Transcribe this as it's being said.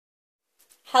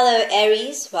Hello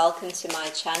Aries, welcome to my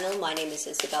channel. My name is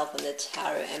Isabel from the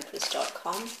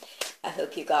TarotEmpress.com. I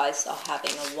hope you guys are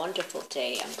having a wonderful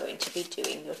day. I'm going to be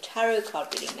doing your tarot card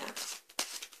reading now.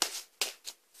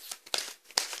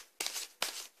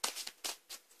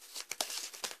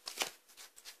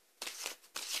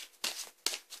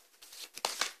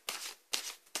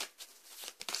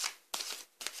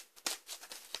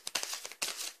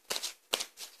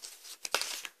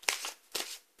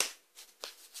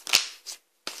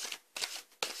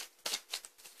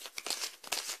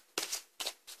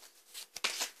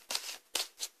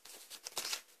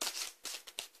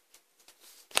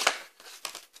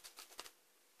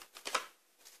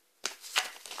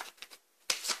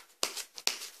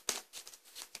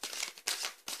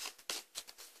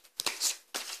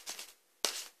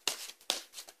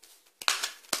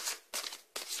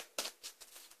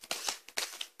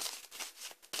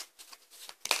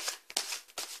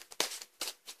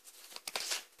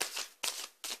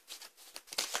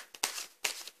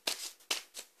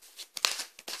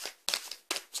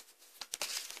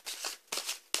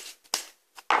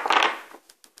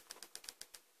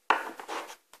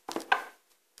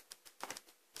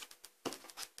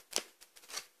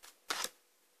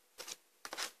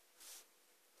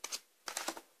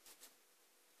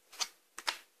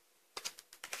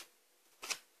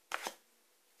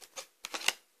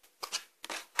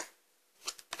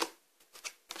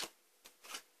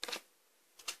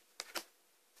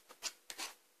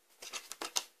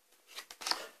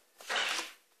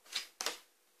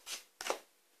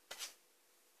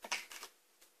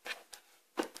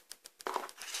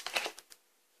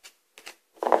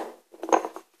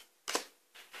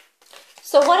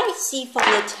 So what I see from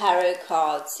the tarot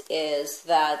cards is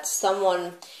that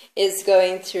someone is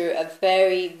going through a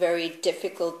very, very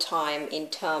difficult time in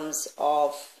terms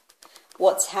of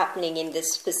what's happening in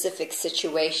this specific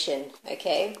situation,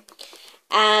 okay?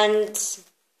 And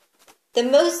the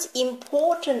most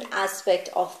important aspect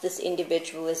of this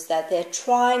individual is that they're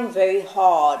trying very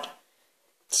hard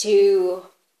to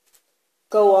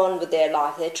go on with their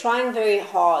life. They're trying very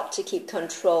hard to keep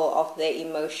control of their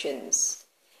emotions.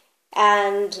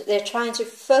 And they're trying to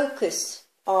focus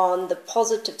on the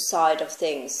positive side of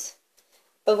things.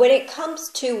 But when it comes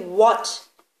to what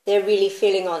they're really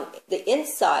feeling on the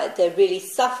inside, they're really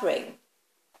suffering.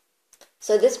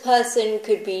 So this person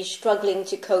could be struggling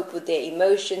to cope with their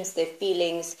emotions, their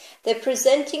feelings. They're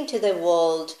presenting to the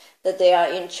world that they are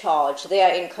in charge, they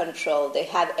are in control, they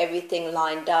have everything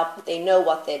lined up, they know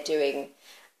what they're doing.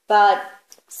 But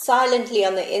silently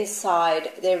on the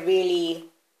inside, they're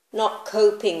really not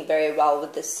coping very well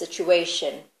with this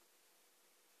situation.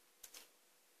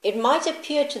 It might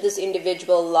appear to this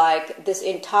individual like this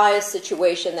entire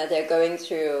situation that they're going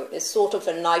through is sort of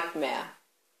a nightmare,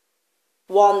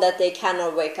 one that they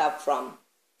cannot wake up from.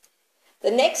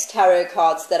 The next tarot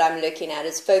cards that I'm looking at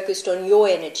is focused on your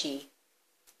energy.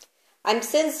 I'm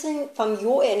sensing from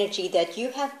your energy that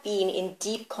you have been in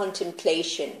deep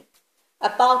contemplation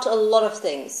about a lot of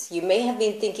things. You may have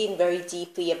been thinking very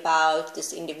deeply about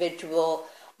this individual,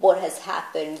 what has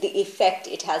happened, the effect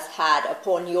it has had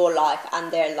upon your life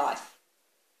and their life.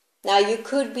 Now, you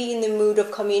could be in the mood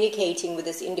of communicating with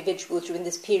this individual during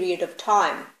this period of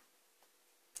time.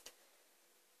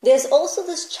 There's also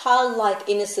this childlike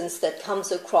innocence that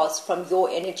comes across from your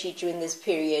energy during this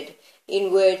period,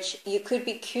 in which you could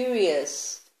be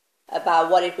curious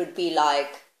about what it would be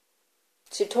like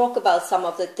to talk about some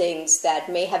of the things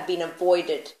that may have been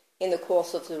avoided in the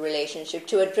course of the relationship,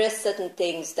 to address certain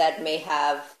things that may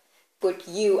have put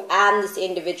you and this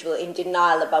individual in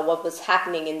denial about what was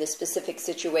happening in this specific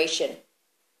situation.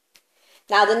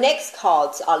 Now, the next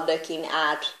cards are looking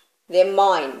at their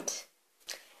mind.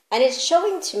 And it's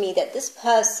showing to me that this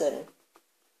person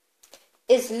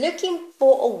is looking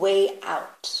for a way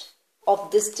out of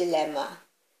this dilemma,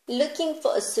 looking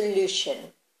for a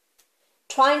solution,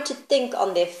 trying to think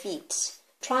on their feet,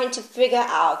 trying to figure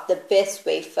out the best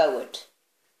way forward.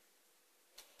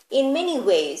 In many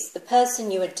ways, the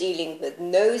person you are dealing with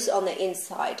knows on the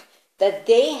inside that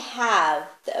they have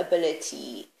the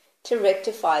ability to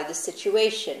rectify the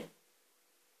situation.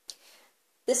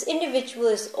 This individual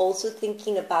is also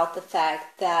thinking about the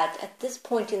fact that at this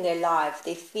point in their life,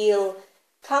 they feel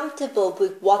comfortable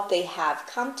with what they have,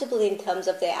 comfortable in terms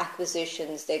of their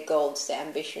acquisitions, their goals, their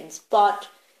ambitions, but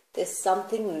there's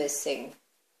something missing.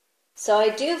 So I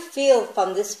do feel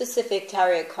from this specific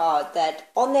tarot card that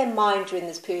on their mind during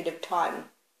this period of time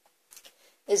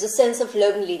is a sense of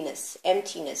loneliness,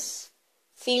 emptiness,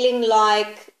 feeling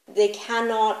like they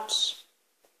cannot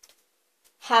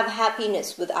have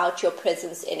happiness without your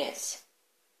presence in it.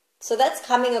 So that's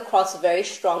coming across very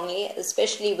strongly,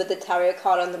 especially with the tarot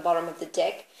card on the bottom of the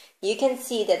deck. You can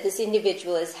see that this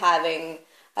individual is having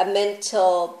a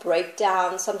mental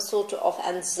breakdown, some sort of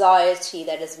anxiety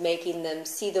that is making them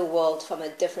see the world from a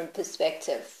different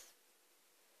perspective.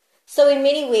 So in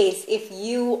many ways, if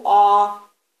you are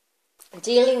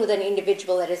dealing with an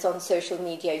individual that is on social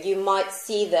media, you might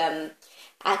see them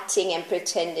acting and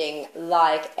pretending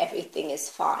like everything is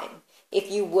fine. If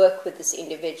you work with this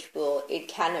individual, it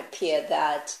can appear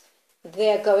that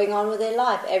they're going on with their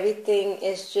life. Everything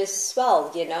is just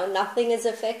swell, you know, nothing is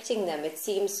affecting them. It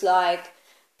seems like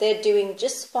they're doing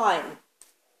just fine,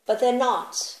 but they're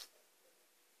not.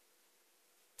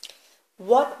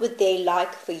 What would they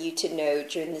like for you to know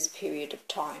during this period of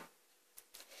time?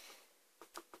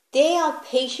 They are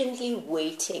patiently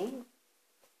waiting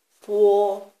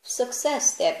for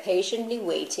success. They're patiently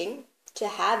waiting to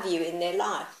have you in their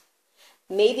life.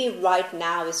 Maybe right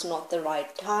now is not the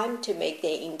right time to make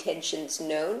their intentions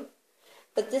known,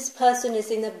 but this person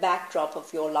is in the backdrop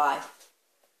of your life,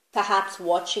 perhaps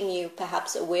watching you,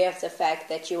 perhaps aware of the fact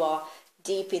that you are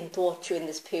deep in thought during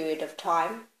this period of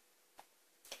time.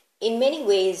 In many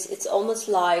ways, it's almost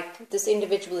like this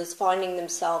individual is finding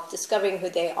themselves, discovering who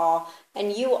they are,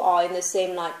 and you are in the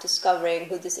same light discovering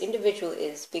who this individual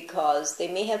is, because they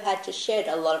may have had to shed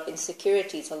a lot of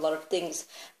insecurities, a lot of things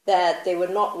that they were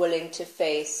not willing to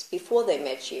face before they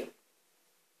met you.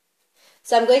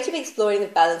 So I'm going to be exploring the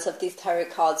balance of these tarot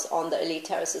cards on the Elite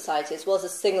Tarot Society, as well as a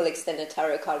single extended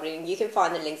tarot card reading. You can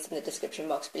find the links in the description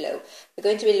box below. We're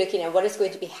going to be looking at what is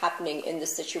going to be happening in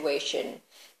this situation.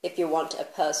 If you want a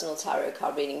personal tarot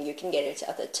card reading, you can get it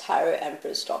at the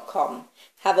tarotempress.com.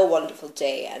 Have a wonderful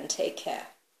day and take care.